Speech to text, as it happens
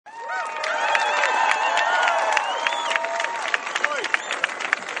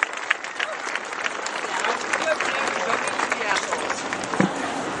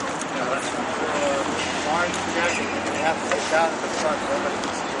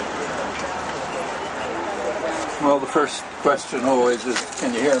Well, the first question always is,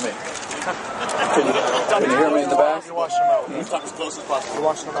 can you hear me? Can you hear me in the back? You wash them out. Talk as close as possible. You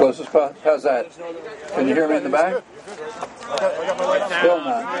wash them out. Close as possible? How's that? Can you hear me in the back? I got my light on. Still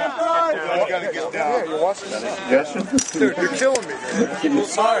not. You gotta get down. You're washing them out. Suggestion? Dude, you're killing me. I'm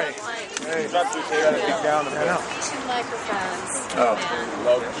sorry. Hey, you gotta get down a bit. Two microphones. Oh.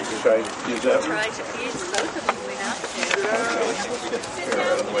 Should I use that? Try to use both of them. We have to. Let's get the hair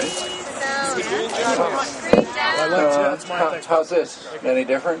out of the way. How's this? Any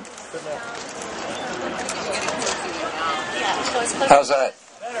different? How's that?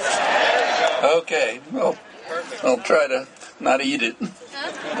 Okay. Well, I'll try to not eat it.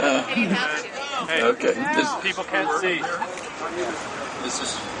 Okay. People can't see. This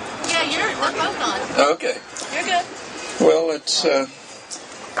is. Yeah, they're both on. Okay. You're good. Well, it's a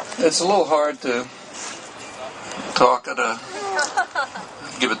little hard to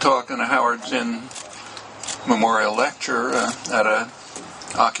give a talk in a Howard Zinn memorial lecture at a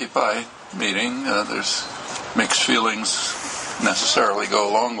Occupy meeting. There's mixed feelings necessarily go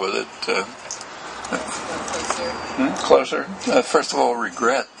along with it. Closer. First of all,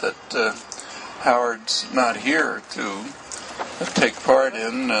 regret that Howard's not here to take part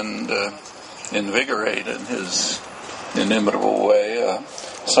in and invigorate in his inimitable way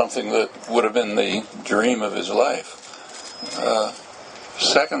something that would have been the dream of his life.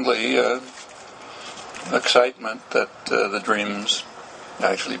 Secondly, excitement that the dream's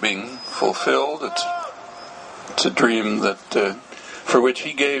actually being fulfilled. It's a dream that for which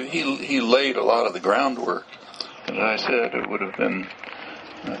he laid a lot of the groundwork. As I said, it would have been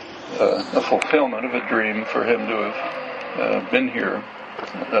a fulfillment of a dream for him to have been here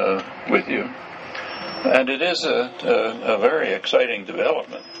with you. And it is a very exciting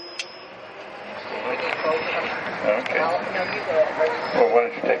development. Okay. Well, why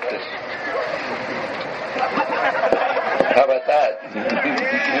don't you take this? How about that?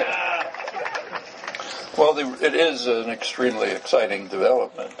 Well, it is an extremely exciting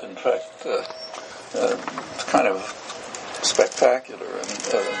development. In fact, it's kind of spectacular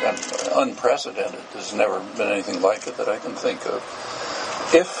and unprecedented. There's never been anything like it that I can think of.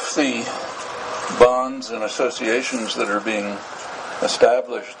 If the bonds and associations that are being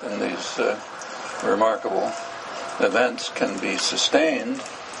established in these remarkable events can be sustained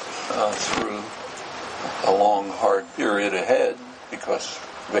through a long, hard period ahead, because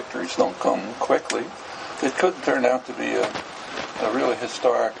victories don't come quickly, it could turn out to be a really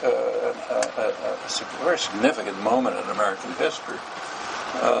historic, a very significant moment in American history.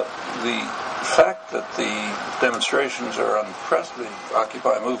 The fact that the demonstrations are unprecedented, the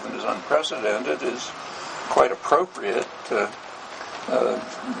Occupy movement is unprecedented, is quite appropriate.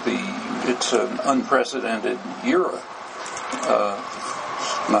 It's an unprecedented era,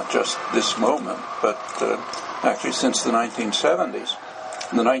 not just this moment, but actually since the 1970s.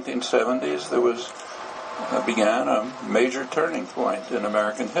 In the 1970s, there began a major turning point in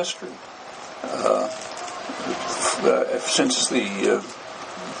American history.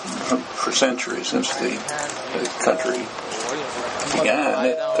 For centuries, since the country began,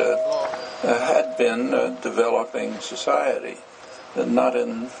 it had been a developing society. Not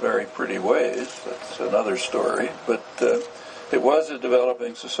in very pretty ways, that's another story, but it was a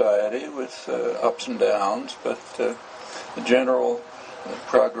developing society with ups and downs, but the general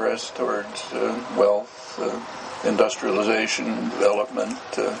progress towards wealth, industrialization, development,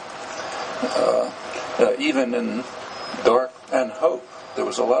 even in dark and hope. There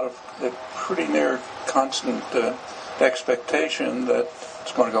was a lot of pretty near constant expectation that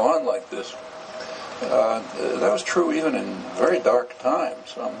it's going to go on like this. That was true even in very dark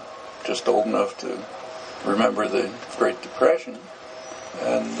times. I'm just old enough to remember the Great Depression.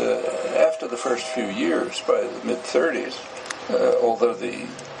 And after the first few years, by the mid-30s, although the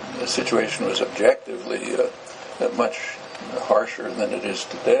situation was objectively much harsher than it is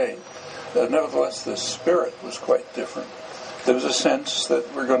today, nevertheless the spirit was quite different. There was a sense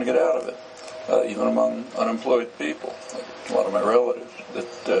that we're going to get out of it, even among unemployed people, like a lot of my relatives,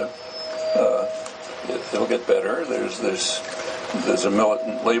 that it'll get better. There's a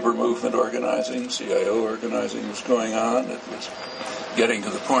militant labor movement organizing, CIO organizing was going on. It was getting to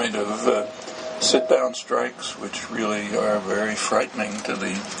the point of sit-down strikes, which really are very frightening to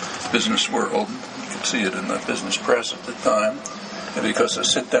the business world. You could see it in the business press at the time, because a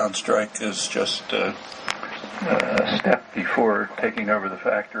sit-down strike is just a step before taking over the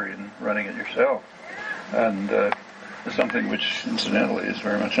factory and running it yourself. And something which, incidentally, is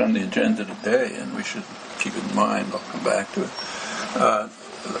very much on the agenda today, and we should keep it in mind. I'll come back to it.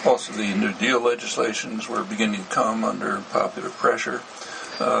 Also, the New Deal legislations were beginning to come under popular pressure.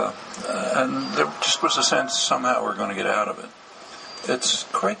 and there just was a sense somehow we're going to get out of it. It's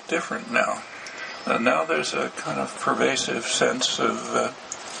quite different now. Now there's a kind of pervasive sense of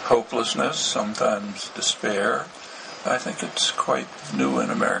hopelessness, sometimes despair. I think it's quite new in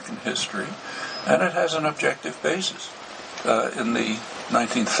American history, and it has an objective basis. In the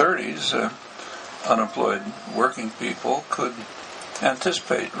 1930s, unemployed working people could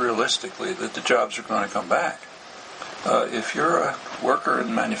anticipate realistically that the jobs are going to come back. If you're a worker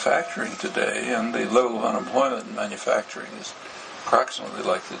in manufacturing today, and the level of unemployment in manufacturing is approximately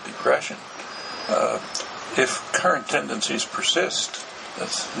like the Depression, if current tendencies persist,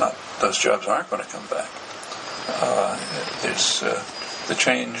 those jobs aren't going to come back. The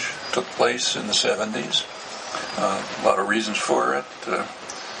change took place in the 70s. A lot of reasons for it.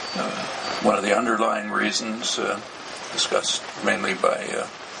 One of the underlying reasons, discussed mainly by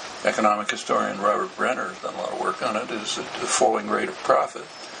economic historian Robert Brenner, has done a lot of work on it, is the falling rate of profit.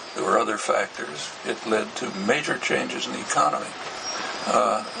 There were other factors. It led to major changes in the economy.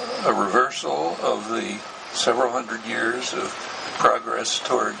 A reversal of the several hundred years of progress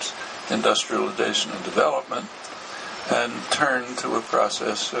towards industrialization and development, and turned to a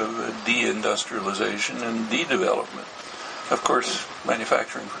process of deindustrialization and de-development. Of course,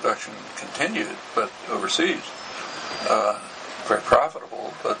 manufacturing production continued, but overseas. Very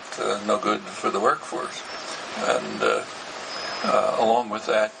profitable, but no good for the workforce. And along with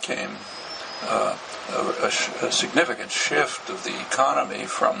that came a significant shift of the economy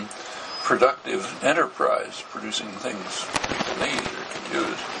from productive enterprise, producing things people need or can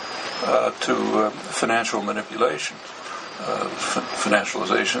use, to financial manipulation.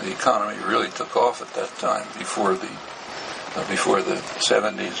 Financialization of the economy really took off at that time. Before the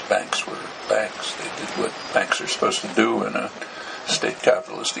 70s, banks were banks. They did what banks are supposed to do in a state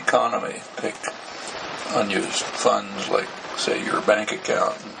capitalist economy: take unused funds, like, say, your bank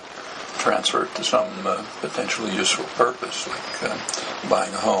account, and transfer it to some potentially useful purpose, like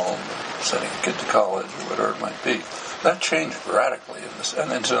buying a home, or sending a kid to college, or whatever it might be. That changed radically,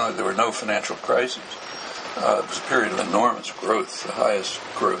 and incidentally, there were no financial crises. It was a period of enormous growth, the highest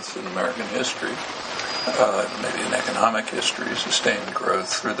growth in American history, maybe in economic history, sustained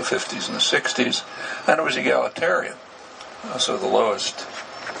growth through the 50s and the 60s, and it was egalitarian. So the lowest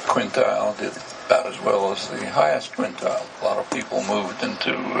quintile did about as well as the highest quintile. A lot of people moved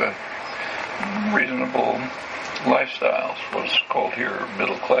into reasonable lifestyles, what's called here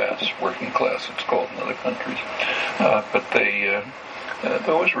middle class, working class, it's called in other countries. But that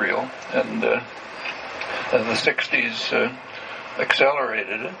was real, and the 60s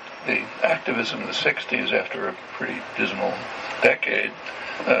accelerated it. The activism in the 60s, after a pretty dismal decade,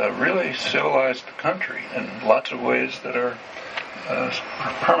 really civilized the country in lots of ways that are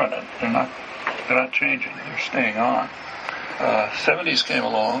permanent. They're not changing. They're staying on. 70s came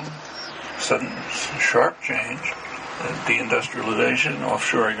along, sudden sharp change, deindustrialization,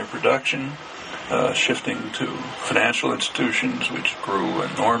 offshoring of production, shifting to financial institutions, which grew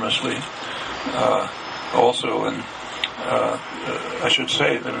enormously. Also, I should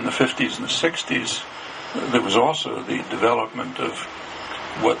say that in the 50s and the 60s, there was also the development of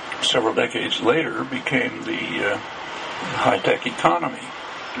what several decades later became the high-tech economy.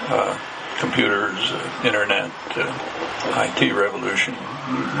 Computers, internet, IT revolution,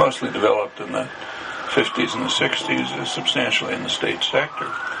 mostly developed in the 50s and the 60s, substantially in the state sector.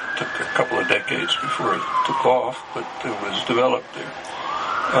 It took a couple of decades before it took off, but it was developed there.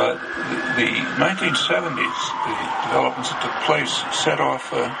 The 1970s, the developments that took place set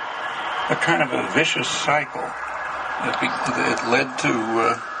off a kind of a vicious cycle. It led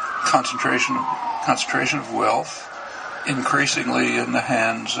to concentration of wealth, increasingly in the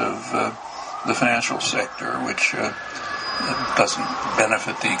hands of the financial sector, which doesn't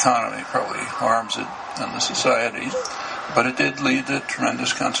benefit the economy, probably harms it and the society. But it did lead to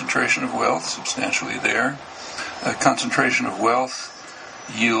tremendous concentration of wealth, substantially there. Concentration of wealth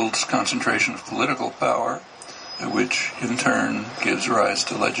yields concentration of political power, which in turn gives rise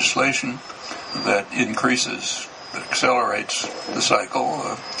to legislation that accelerates the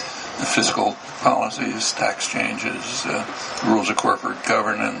cycle. Fiscal policies, tax changes, rules of corporate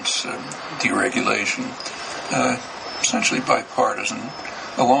governance, deregulation, essentially bipartisan.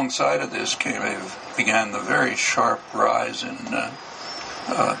 Alongside of this began the very sharp rise in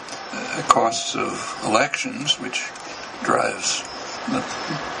costs of elections, which drives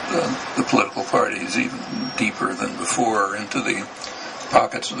the political parties even deeper than before into the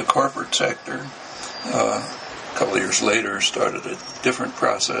pockets of the corporate sector. A couple of years later started a different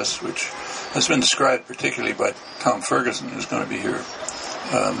process, which has been described particularly by Tom Ferguson, who's going to be here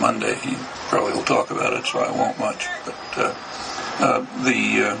Monday. He probably will talk about it, so I won't much. But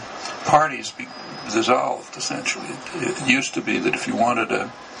the parties dissolved, essentially. It used to be that if you wanted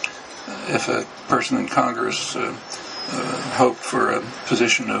if a person in Congress hoped for a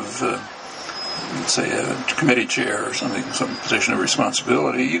position of, say, a committee chair or something, some position of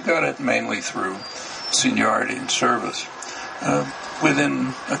responsibility, you got it mainly through seniority and service.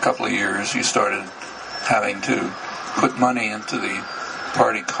 Within a couple of years, you started having to put money into the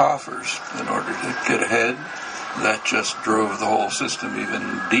party coffers in order to get ahead. That just drove the whole system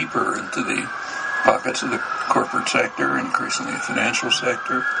even deeper into the pockets of the corporate sector, increasingly the financial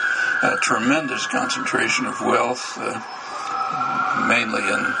sector. A tremendous concentration of wealth, mainly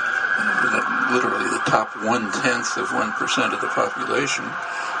in literally the top 1/10 of 1% of the population.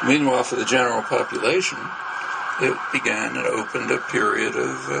 Meanwhile, for the general population, it began and opened a period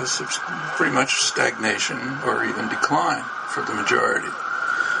of pretty much stagnation or even decline for the majority.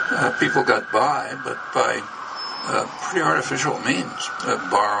 People got by, but by pretty artificial means.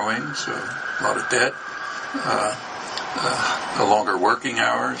 Borrowings, a lot of debt, longer working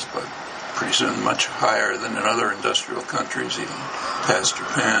hours, but pretty soon much higher than in other industrial countries, even past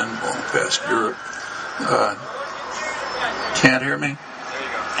Japan, long past Europe. Can't hear me?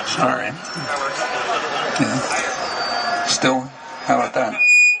 Sorry. Yeah. Still? How about that?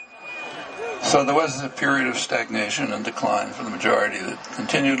 So there was a period of stagnation and decline for the majority that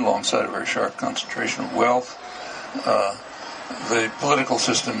continued alongside a very sharp concentration of wealth. The political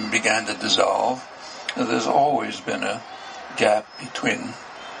system began to dissolve. There's always been a gap between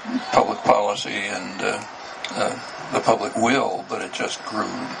public policy and the public will, but it just grew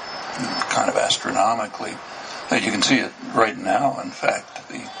kind of astronomically. You can see it right now. In fact,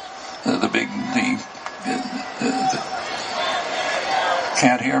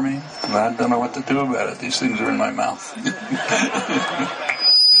 can't hear me? I don't know what to do about it. These things are in my mouth.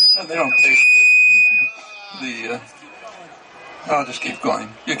 And they don't taste good. I'll just keep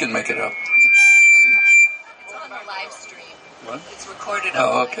going. You can make it up. It's on the live stream. What? It's recorded on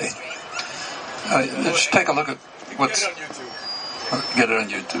the okay. live stream. Let's take a look at what's... Get it on YouTube. Get it on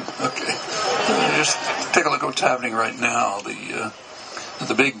YouTube. Okay. Just take a look at what's happening right now.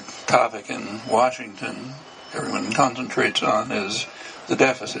 The big topic in Washington everyone concentrates on is the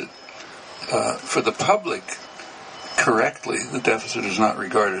deficit. For the public, correctly, the deficit is not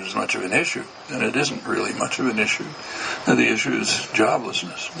regarded as much of an issue, and it isn't really much of an issue. The issue is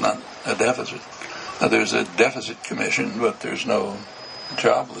joblessness, not a deficit. There's a deficit commission, but there's no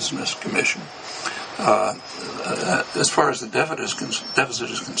joblessness commission. As far as the deficit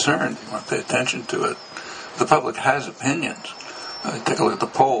is concerned, you want to pay attention to it. The public has opinions. Take a look at the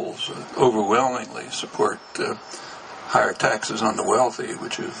polls. Overwhelmingly support higher taxes on the wealthy,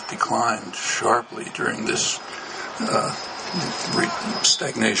 which have declined sharply during this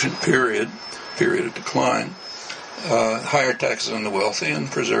stagnation period of decline. Higher taxes on the wealthy and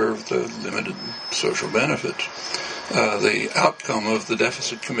preserve the limited social benefits. The outcome of the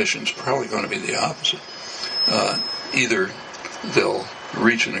deficit commission is probably going to be the opposite. Either they'll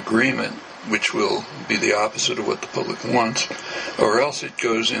reach an agreement, which will be the opposite of what the public wants, or else it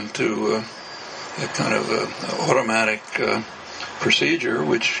goes into a kind of automatic procedure,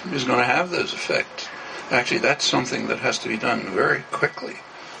 which is going to have those effects. Actually, that's something that has to be done very quickly.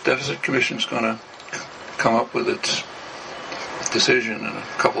 Deficit Commission is going to come up with its decision in a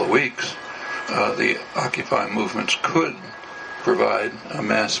couple of weeks. The Occupy movements could provide a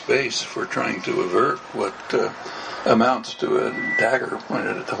mass base for trying to avert what amounts to a dagger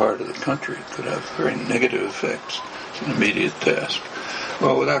pointed at the heart of the country. It could have very negative effects. It's an immediate task.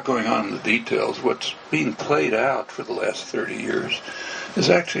 Well, without going on in the details, what's being played out for the last 30 years is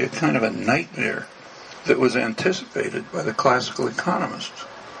actually a kind of a nightmare that was anticipated by the classical economists.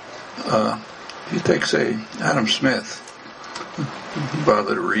 You take, say, Adam Smith,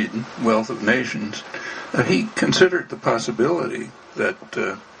 bother to read Wealth of Nations, he considered the possibility that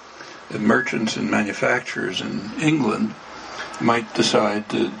merchants and manufacturers in England might decide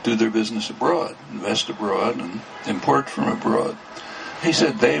to do their business abroad, invest abroad, and import from abroad. He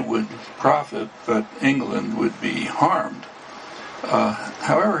said they would profit, but England would be harmed.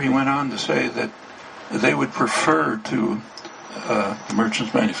 However, he went on to say that they would prefer to, the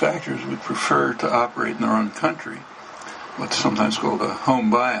merchants, manufacturers would prefer to operate in their own country, what's sometimes called a home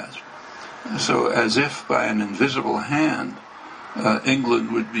bias. So as if by an invisible hand,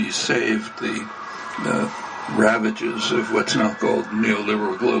 England would be saved the ravages of what's now called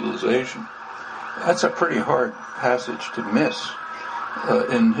neoliberal globalization. That's a pretty hard passage to miss.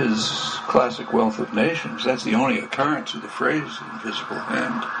 In his classic Wealth of Nations, that's the only occurrence of the phrase invisible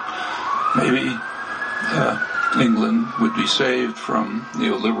hand. Maybe England would be saved from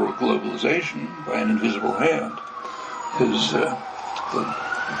neoliberal globalization by an invisible hand. His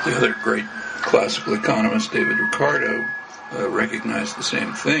the other great classical economist, David Ricardo, recognized the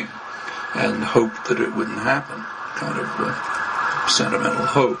same thing and hoped that it wouldn't happen, kind of sentimental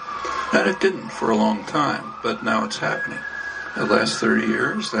hope. And it didn't for a long time, but now it's happening. The last 30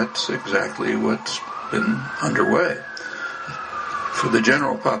 years, that's exactly what's been underway. For the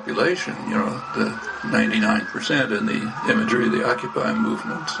general population, the 99% in the imagery of the Occupy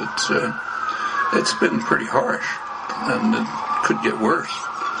movements, it's been pretty harsh, and it could get worse.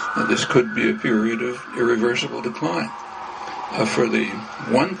 This could be a period of irreversible decline. For the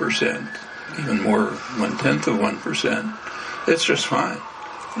 1%, even more, 1/10 of 1%, it's just fine.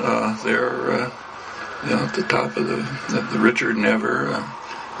 They're at the top of the richer than ever,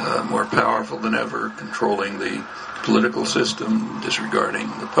 more powerful than ever, controlling the political system, disregarding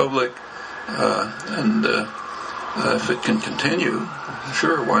the public, and if it can continue,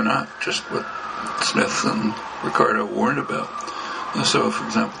 sure, why not? Just what Smith and Ricardo warned about. So, for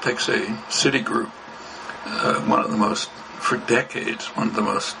example, take, say, Citigroup, for decades, one of the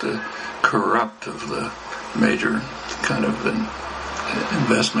most corrupt of the major kind of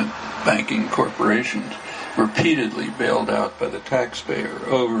investment banking corporations, repeatedly bailed out by the taxpayer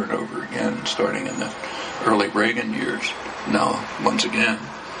over and over again, starting in the early Reagan years. Now, once again,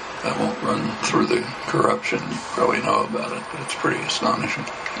 I won't run through the corruption. You probably know about it, but it's pretty astonishing.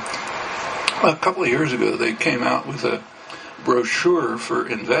 A couple of years ago, they came out with a brochure for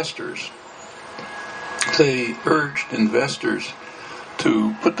investors. They urged investors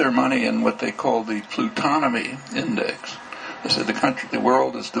to put their money in what they call the plutonomy index. They said the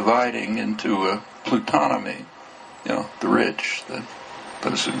world is dividing into a plutonomy, the rich,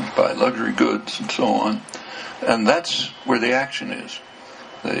 those who buy luxury goods and so on, and that's where the action is.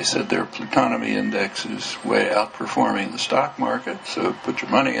 They said their plutonomy index is way outperforming the stock market, so put your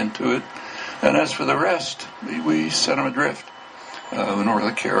money into it. And as for the rest, we set them adrift. We don't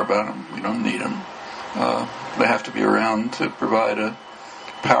really care about them. We don't need them. They have to be around to provide a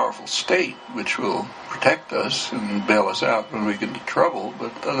powerful state which will protect us and bail us out when we get into trouble,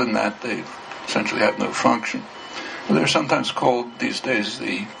 but other than that, they essentially have no function. They're sometimes called these days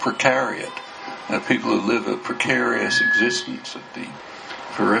the precariat, people who live a precarious existence at the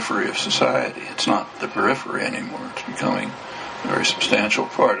periphery of society. It's not the periphery anymore. It's becoming a very substantial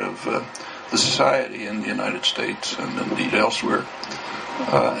part of the society in the United States and indeed elsewhere.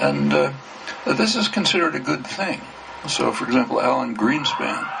 And this is considered a good thing. So, for example, Alan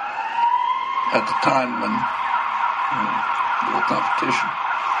Greenspan, at the time when, little competition,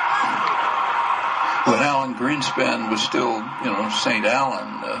 when Alan Greenspan was still, St.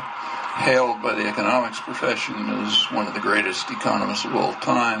 Alan, hailed by the economics profession as one of the greatest economists of all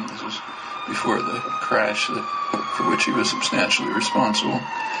time. This is before the crash for which he was substantially responsible.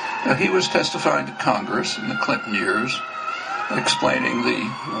 He was testifying to Congress in the Clinton years, explaining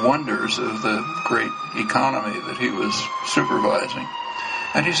the wonders of the great economy that he was supervising.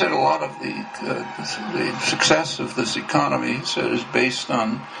 And he said a lot of the success of this economy, he said, is based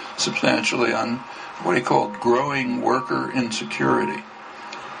substantially on what he called growing worker insecurity.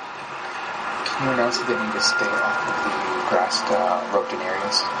 Can you announce that they need to stay off of the grassed, roped-in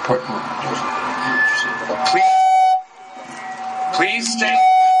areas? Please stay...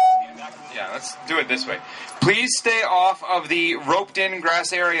 Yeah, let's do it this way. Please stay off of the roped-in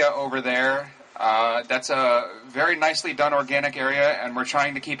grass area over there. That's a very nicely done organic area, and we're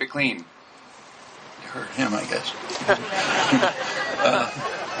trying to keep it clean. You heard him, I guess.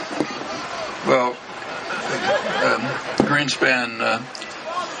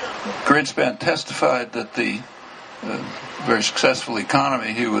 Greenspan testified that the very successful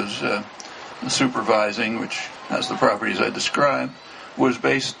economy he was supervising, which has the properties I described, was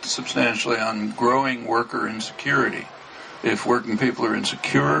based substantially on growing worker insecurity. If working people are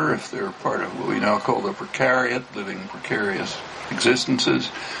insecure, if they're part of what we now call the precariat, living precarious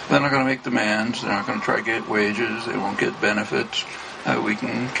existences, then they're going to make demands. They're not going to try to get wages. They won't get benefits. We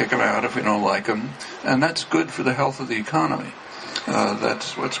can kick them out if we don't like them. And that's good for the health of the economy.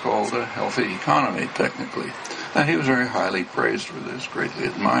 That's what's called a healthy economy, technically. And he was very highly praised for this, greatly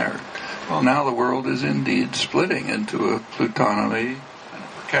admired. Well, now the world is indeed splitting into a plutonomy and a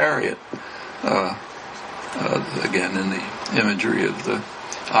precariat. Again, in the imagery of the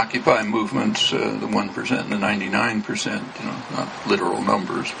Occupy movements, the 1% and the 99%, not literal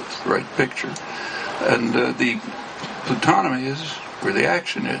numbers, but the right picture. And the plutonomy is where the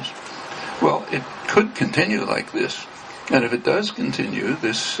action is. Well, it could continue like this. And if it does continue,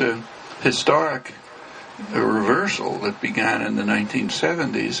 this historic reversal that began in the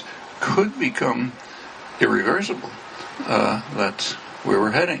 1970s could become irreversible. That's where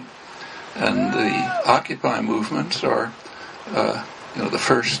we're heading. And the Occupy movements are the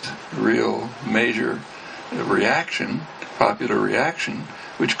first real major reaction, popular reaction,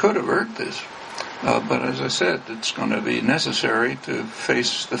 which could avert this. But as I said, it's going to be necessary to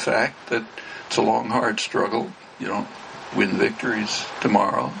face the fact that it's a long, hard struggle. You don't win victories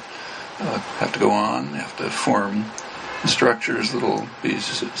tomorrow. Have to go on. You have to form structures that will be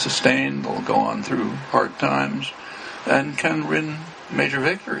sustained. They'll go on through hard times and can win major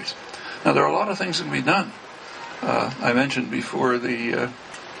victories. Now, there are a lot of things that can be done. I mentioned before the... Give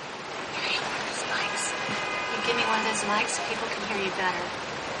me one of those mics so people can hear you better.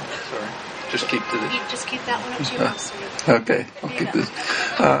 Sorry. Just keep to this. You just keep that one up to your mouth, sir. Okay, I'll keep this.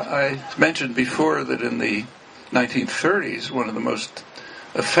 I mentioned before that in the 1930s, one of the most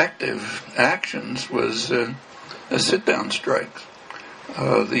effective actions was a sit-down strikes.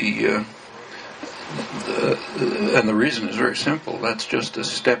 And the reason is very simple. That's just a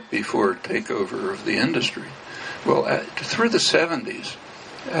step before takeover of the industry. Well, through the 70s,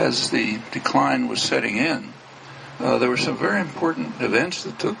 as the decline was setting in, there were some very important events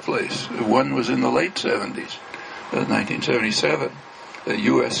that took place. One was in the late 70s, 1977.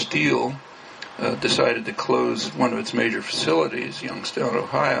 U.S. Steel decided to close one of its major facilities, Youngstown,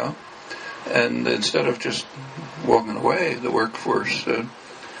 Ohio, and instead of just walking away, the workforce and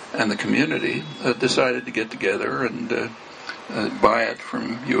the community decided to get together and buy it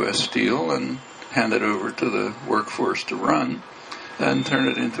from U.S. Steel and hand it over to the workforce to run and turn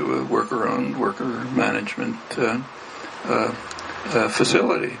it into a worker-owned, worker management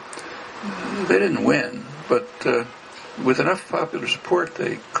facility. They didn't win, but with enough popular support,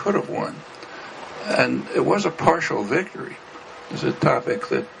 they could have won. And it was a partial victory. It's a topic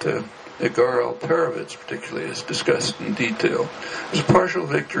that Edgar Alperovitz particularly has discussed in detail. It was a partial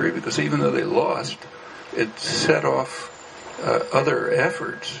victory because even though they lost, it set off other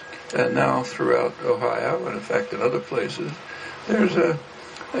efforts. And now throughout Ohio, and in fact in other places, there's a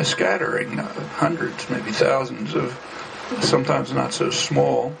scattering, hundreds, maybe thousands of sometimes not so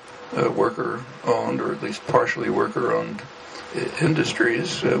small worker-owned or at least partially worker-owned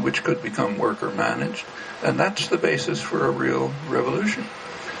industries which could become worker-managed. And that's the basis for a real revolution.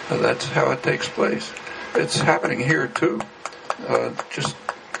 That's how it takes place. It's happening here too. Just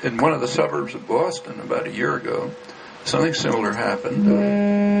in one of the suburbs of Boston about a year ago, something similar happened.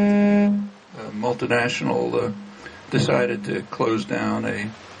 A multinational decided to close down a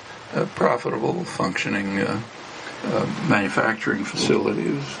profitable, functioning manufacturing facility.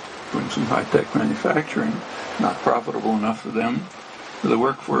 It was doing some high-tech manufacturing, not profitable enough for them. The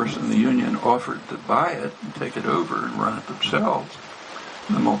workforce and the union offered to buy it and take it over and run it themselves.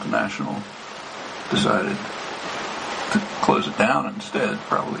 And the multinational decided to close it down instead,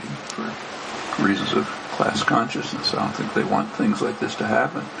 probably for reasons of class consciousness. I don't think they want things like this to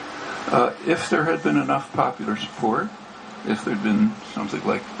happen. If there had been enough popular support, if there'd been something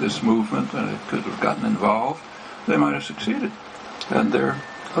like this movement and it could have gotten involved, they might have succeeded. And there are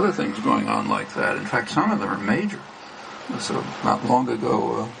other things going on like that. In fact, some of them are major. So not long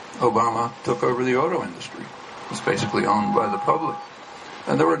ago, Obama took over the auto industry. It was basically owned by the public.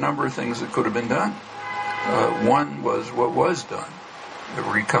 And there were a number of things that could have been done. One was what was done.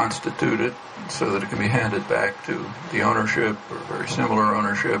 Reconstitute it so that it can be handed back to the ownership or very similar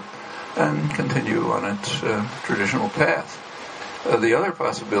ownership and continue on its traditional path. The other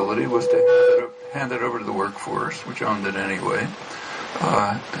possibility was to hand it over to the workforce, which owned it anyway,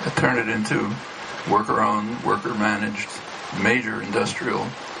 turn it into worker-owned, worker-managed, major industrial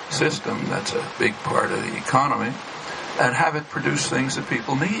system that's a big part of the economy, and have it produce things that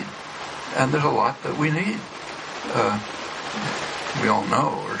people need. And there's a lot that we need. We all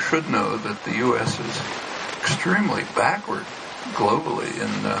know, or should know, that the U.S. is extremely backward globally in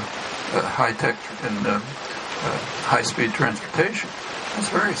high-tech and high-speed transportation. It's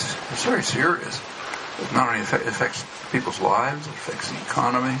very serious. It not only affects people's lives, it affects the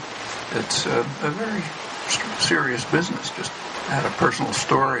economy. It's a very serious business. Just had a personal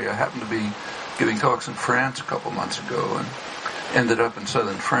story. I happened to be giving talks in France a couple months ago and ended up in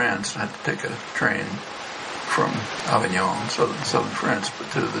southern France. I had to take a train from Avignon, southern France,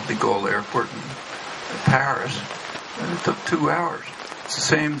 to the de Gaulle airport in Paris. And it took 2 hours. It's the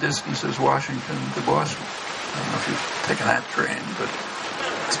same distance as Washington to Boston. I don't know if you've taken that train, but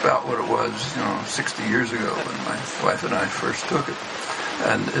it's about what it was, 60 years ago when my wife and I first took it.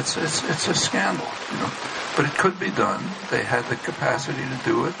 And it's a scandal, But it could be done. They had the capacity to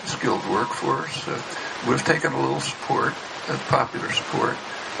do it, the skilled workforce. We've taken a little support, popular support,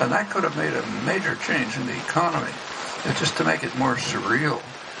 and that could have made a major change in the economy. Just to make it more surreal,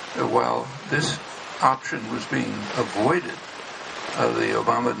 while this option was being avoided, the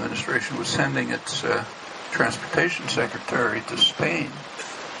Obama administration was sending its transportation secretary to Spain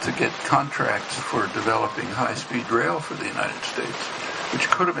to get contracts for developing high-speed rail for the United States, which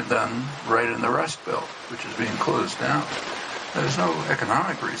could have been done right in the Rust Belt, which is being closed down. There's no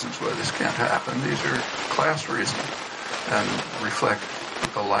economic reasons why this can't happen. These are class reasons and reflect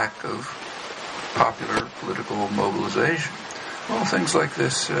the lack of popular political mobilization. Well, things like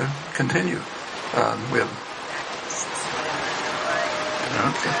this continue. We have...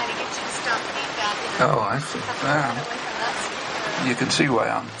 Okay. Oh, I see. You can see why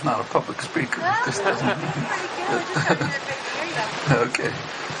I'm not a public speaker. This doesn't... Okay.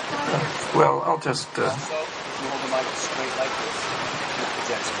 Well, I'll just...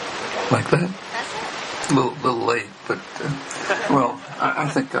 like that? A little late, but... well, I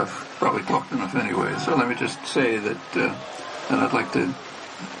think I've probably talked enough anyway, so let me just say that... and I'd like to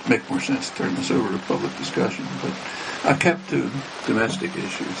make more sense to turn this over to public discussion, but I've kept to domestic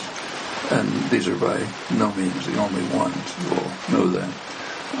issues. And these are by no means the only ones. You all know that.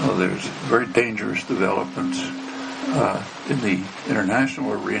 There's very dangerous developments in the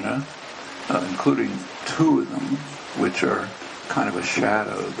international arena, including two of them, which are kind of a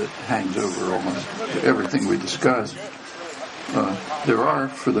shadow that hangs over almost everything we discuss. There are,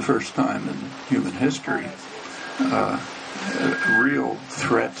 for the first time in human history, real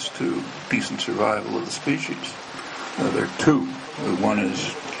threats to decent survival of the species. There are two. One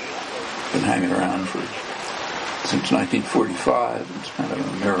is been hanging around since 1945. It's kind of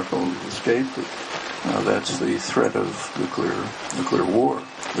a miracle we've escaped it. That's the threat of nuclear war,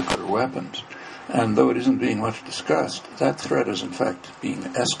 nuclear weapons. And though it isn't being much discussed, that threat is in fact being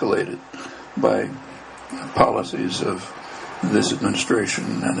escalated by policies of this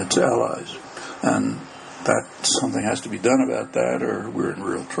administration and its allies. And that something has to be done about that, or we're in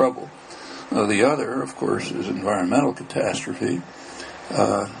real trouble. The other, of course, is environmental catastrophe.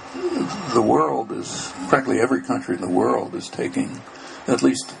 The world is, practically every country in the world is taking at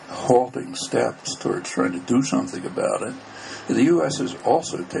least halting steps towards trying to do something about it. The U.S. is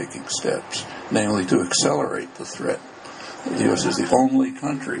also taking steps, namely to accelerate the threat. The U.S. is the only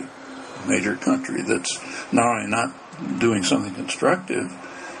country, major country, that's not only not doing something constructive,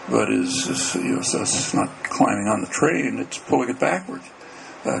 but is it's not climbing on the train, it's pulling it backwards.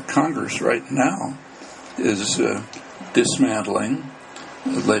 Congress right now is dismantling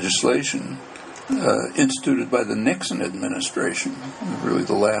legislation instituted by the Nixon administration, really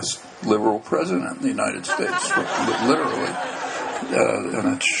the last liberal president in the United States, literally.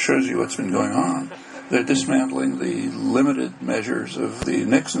 And it shows you what's been going on. They're dismantling the limited measures of the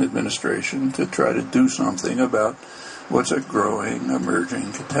Nixon administration to try to do something about what's a growing,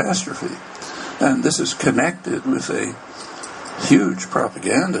 emerging catastrophe. And this is connected with a huge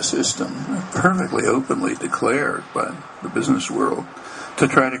propaganda system, perfectly openly declared by the business world, to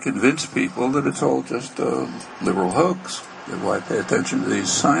try to convince people that it's all just a liberal hoax. Why pay attention to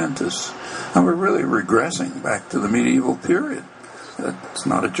these scientists? And we're really regressing back to the medieval period. It's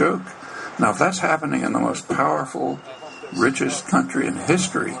not a joke. Now, if that's happening in the most powerful, richest country in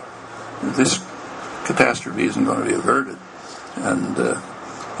history, this catastrophe isn't going to be averted. And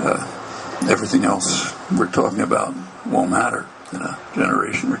everything else we're talking about won't matter in a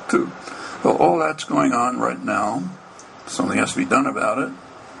generation or two. Well, all that's going on right now. Something has to be done about it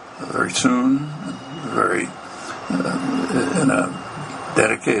very soon, in a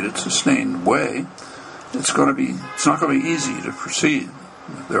dedicated, sustained way. It's not going to be easy to proceed.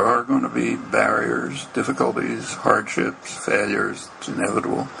 There are going to be barriers, difficulties, hardships, failures. It's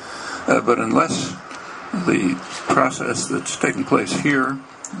inevitable. But unless the process that's taking place here,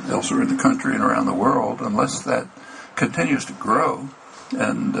 elsewhere in the country and around the world, unless that continues to grow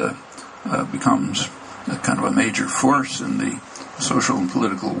and becomes a kind of a major force in the social and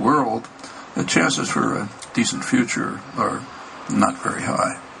political world, the chances for a decent future are not very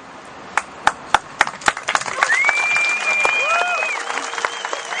high.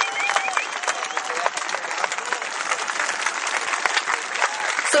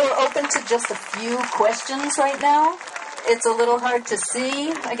 So we're open to just a few questions right now. It's a little hard to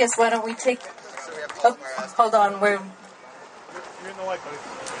see. I guess why don't we take... Oh, hold on.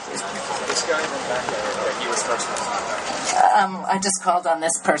 This guy in the back there, he was first. I just called on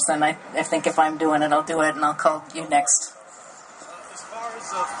this person. I think if I'm doing it, I'll do it, and I'll call you next. As far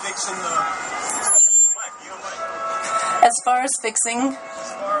as fixing the... As far as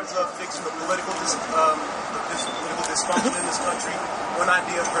fixing the political dysfunction in this country, one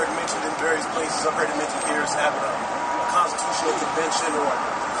idea I've heard mentioned in various places, I've heard it mentioned here, is having a constitutional convention or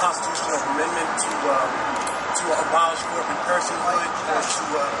a constitutional amendment to abolish corporate personhood or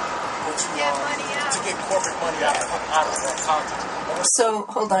to get corporate money out of that content. So,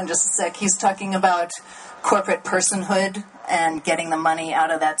 hold on just a sec. He's talking about corporate personhood and getting the money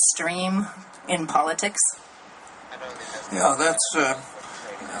out of that stream in politics? Yeah,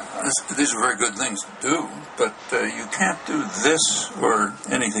 these are very good things to do, but you can't do this or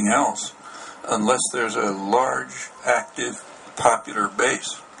anything else unless there's a large, active, popular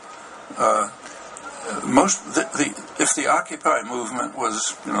base. If the Occupy movement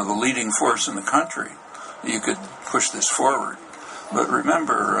was, the leading force in the country, you could push this forward. But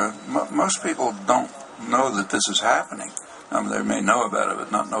remember, most people don't know that this is happening. They may know about it,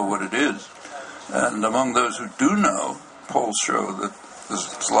 but not know what it is. And among those who do know, polls show that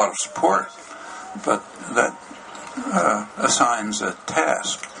there's a lot of support, but that assigns a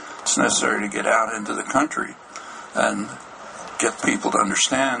task. It's necessary to get out into the country and get people to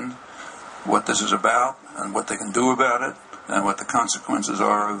understand what this is about and what they can do about it and what the consequences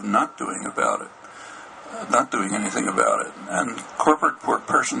are of not doing anything about it. And corporate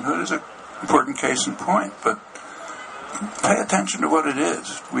personhood is an important case in point, but pay attention to what it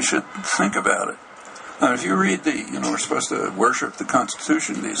is. We should think about it. Now, if you read we're supposed to worship the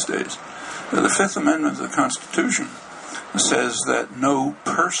Constitution these days. The Fifth Amendment of the Constitution says that no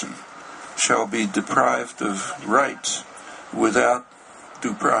person shall be deprived of rights without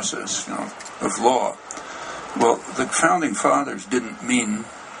due process, of law. Well, the Founding Fathers didn't mean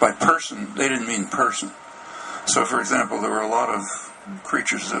by person, they didn't mean person. So, for example, there were a lot of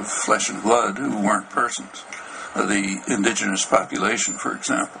creatures of flesh and blood who weren't persons. The indigenous population, for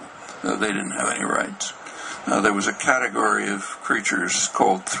example, they didn't have any rights. There was a category of creatures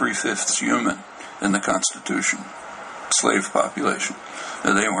called 3/5 human in the Constitution, slave population.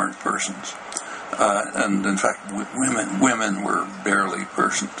 They weren't persons. And in fact, women were barely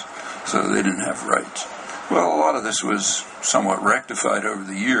persons, so they didn't have rights. Well, a lot of this was somewhat rectified over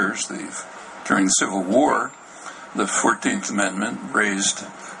the years. During the Civil War, the 14th Amendment raised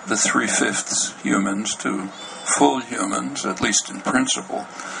the 3/5 humans to full humans, at least in principle.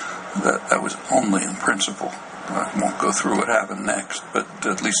 That was only in principle. I won't go through what happened next, but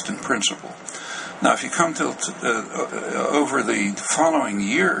at least in principle. Now, if you come to over the following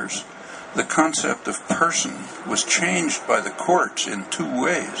years, the concept of person was changed by the courts in two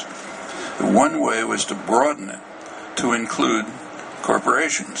ways. One way was to broaden it to include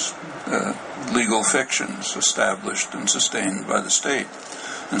corporations, legal fictions established and sustained by the state.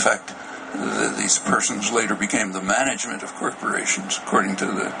 In fact, these persons later became the management of corporations, according to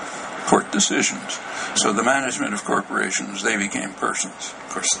the court decisions. So the management of corporations, they became persons. Of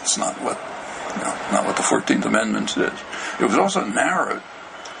course, that's not what the 14th Amendment says. It was also narrowed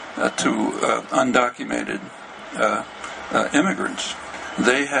to undocumented immigrants.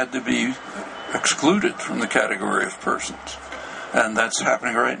 They had to be excluded from the category of persons. And that's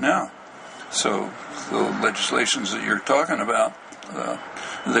happening right now. So the legislations that you're talking about,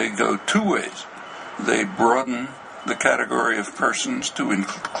 they go two ways. They broaden the category of persons to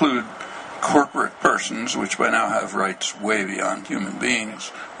include corporate persons, which by now have rights way beyond human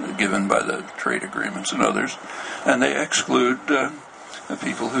beings, given by the trade agreements and others. And they exclude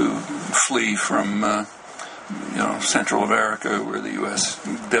people who flee from Central America, where the U.S.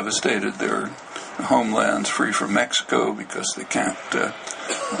 devastated their homelands, free from Mexico, because they can't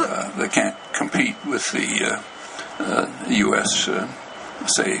compete with the U.S.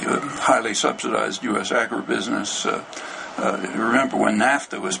 Highly subsidized U.S. agribusiness. Remember when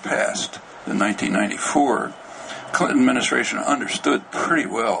NAFTA was passed in 1994, Clinton administration understood pretty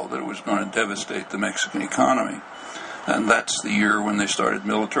well that it was going to devastate the Mexican economy, and that's the year when they started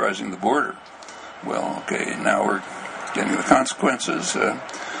militarizing the border. Well, okay, now we're getting the consequences,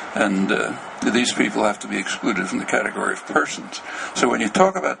 and these people have to be excluded from the category of persons. So when you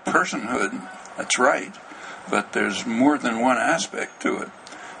talk about personhood, that's right, but there's more than one aspect to it,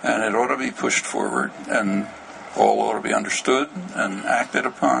 and it ought to be pushed forward, and all ought to be understood and acted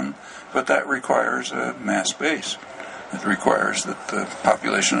upon, but that requires a mass base. It requires that the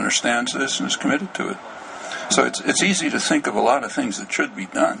population understands this and is committed to it. So it's easy to think of a lot of things that should be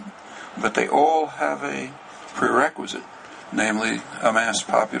done, but they all have a prerequisite, namely a mass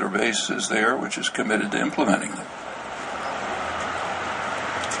popular base is there which is committed to implementing them.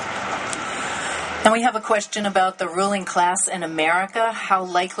 And we have a question about the ruling class in America. How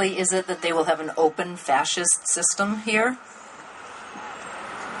likely is it that they will have an open fascist system here?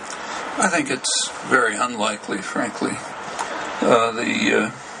 I think it's very unlikely, frankly. They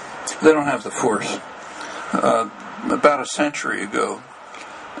don't have the force. About a century ago,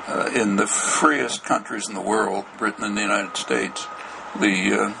 in the freest countries in the world, Britain and the United States,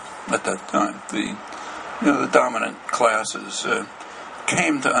 at that time, the dominant classes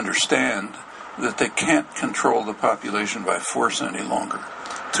came to understand that they can't control the population by force any longer.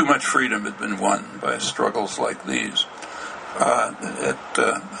 too much freedom had been won by struggles like these.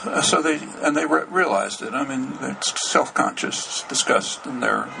 They realized it. I mean, it's self-conscious, discussed in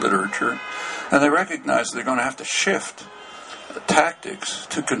their literature, and they recognized they're going to have to shift tactics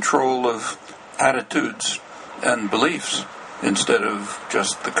to control of attitudes and beliefs instead of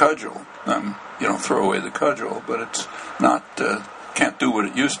just the cudgel. Throw away the cudgel, but it's not can't do what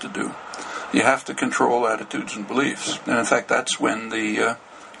it used to do. You have to control attitudes and beliefs, and in fact, that's when the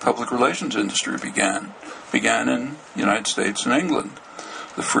public relations industry began in the United States and England,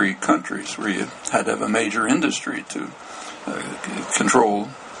 the free countries, where you had to have a major industry to control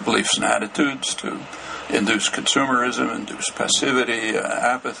beliefs and attitudes, to induce consumerism, induce passivity,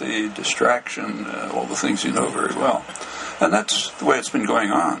 apathy, distraction, all the things you know very well. And that's the way it's been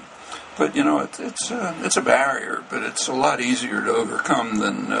going on. But, it's a barrier, but it's a lot easier to overcome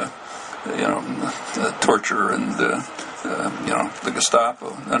than, torture and, the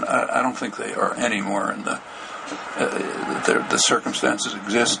Gestapo. And I don't think they are anymore in the circumstances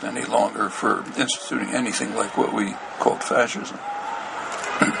exist any longer for instituting anything like what we called fascism.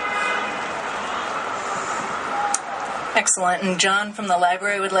 Excellent. And John from the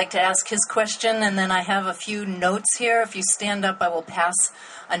library would like to ask his question, and then I have a few notes here. If you stand up, I will pass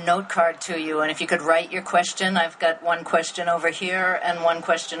a note card to you, and if you could write your question. I've got one question over here and one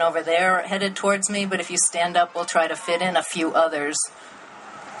question over there headed towards me, but if you stand up, we'll try to fit in a few others.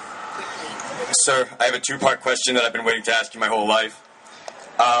 Sir, I have a two-part question that I've been waiting to ask you my whole life.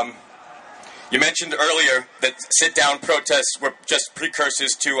 You mentioned earlier that sit-down protests were just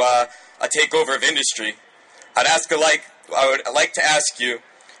precursors to a takeover of industry. I would like to ask you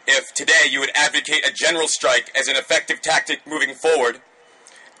if today you would advocate a general strike as an effective tactic moving forward.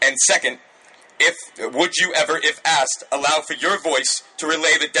 And second, would you ever, if asked, allow for your voice to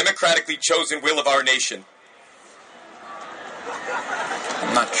relay the democratically chosen will of our nation?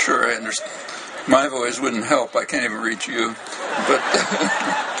 I'm not sure I understand. My voice wouldn't help. I can't even reach you. But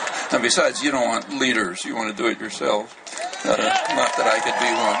and besides, you don't want leaders. You want to do it yourself. Not that I could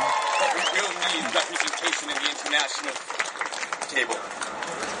be one. But we will need representation in the international table.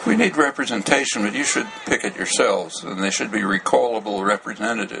 We need representation, but you should pick it yourselves, and they should be recallable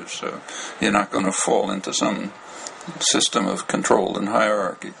representatives, so you're not going to fall into some system of control and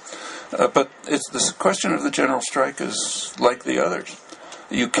hierarchy. But this question of the general strike is like the others.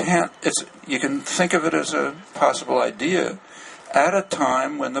 You can think of it as a possible idea at a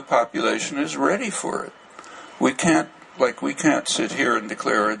time when the population is ready for it. We can't sit here and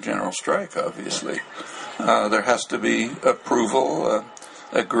declare a general strike, obviously. There has to be approval,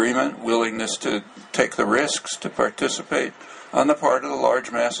 agreement, willingness to take the risks, to participate on the part of the large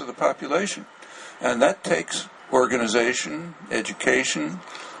mass of the population. And that takes organization, education,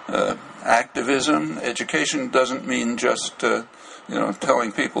 activism. Education doesn't mean just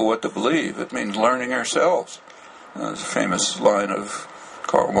telling people what to believe. It means learning ourselves. There's a famous line of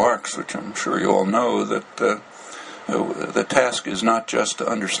Karl Marx, which I'm sure you all know, that the task is not just to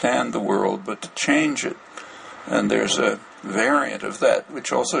understand the world, but to change it. And there's a variant of that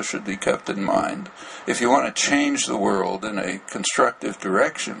which also should be kept in mind. If you want to change the world in a constructive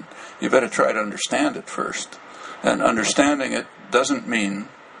direction, you better try to understand it first. And understanding it doesn't mean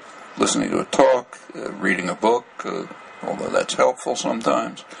listening to a talk, reading a book, although that's helpful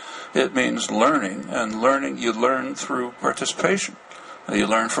sometimes. It means learning, and you learn through participation. You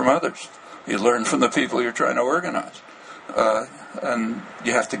learn from others. You learn from the people you're trying to organize. And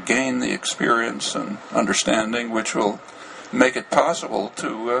you have to gain the experience and understanding which will make it possible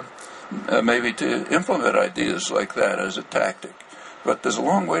to maybe to implement ideas like that as a tactic. But there's a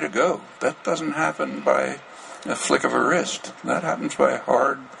long way to go. That doesn't happen by a flick of a wrist. That happens by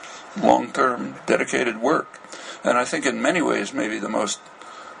hard, long-term, dedicated work. And I think in many ways maybe the most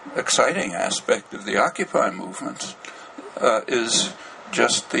exciting aspect of the Occupy movement is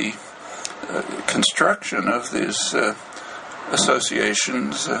just the construction of these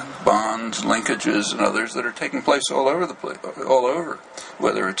associations, bonds, linkages, and others that are taking place all over,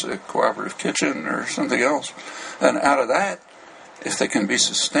 whether it's a cooperative kitchen or something else. And out of that, if they can be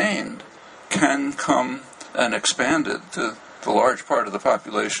sustained, can come and expanded to the large part of the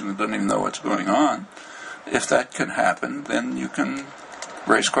population that doesn't even know what's going on. If that can happen, then you can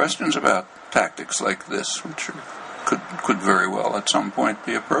raise questions about tactics like this, which could very well at some point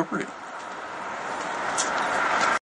be appropriate.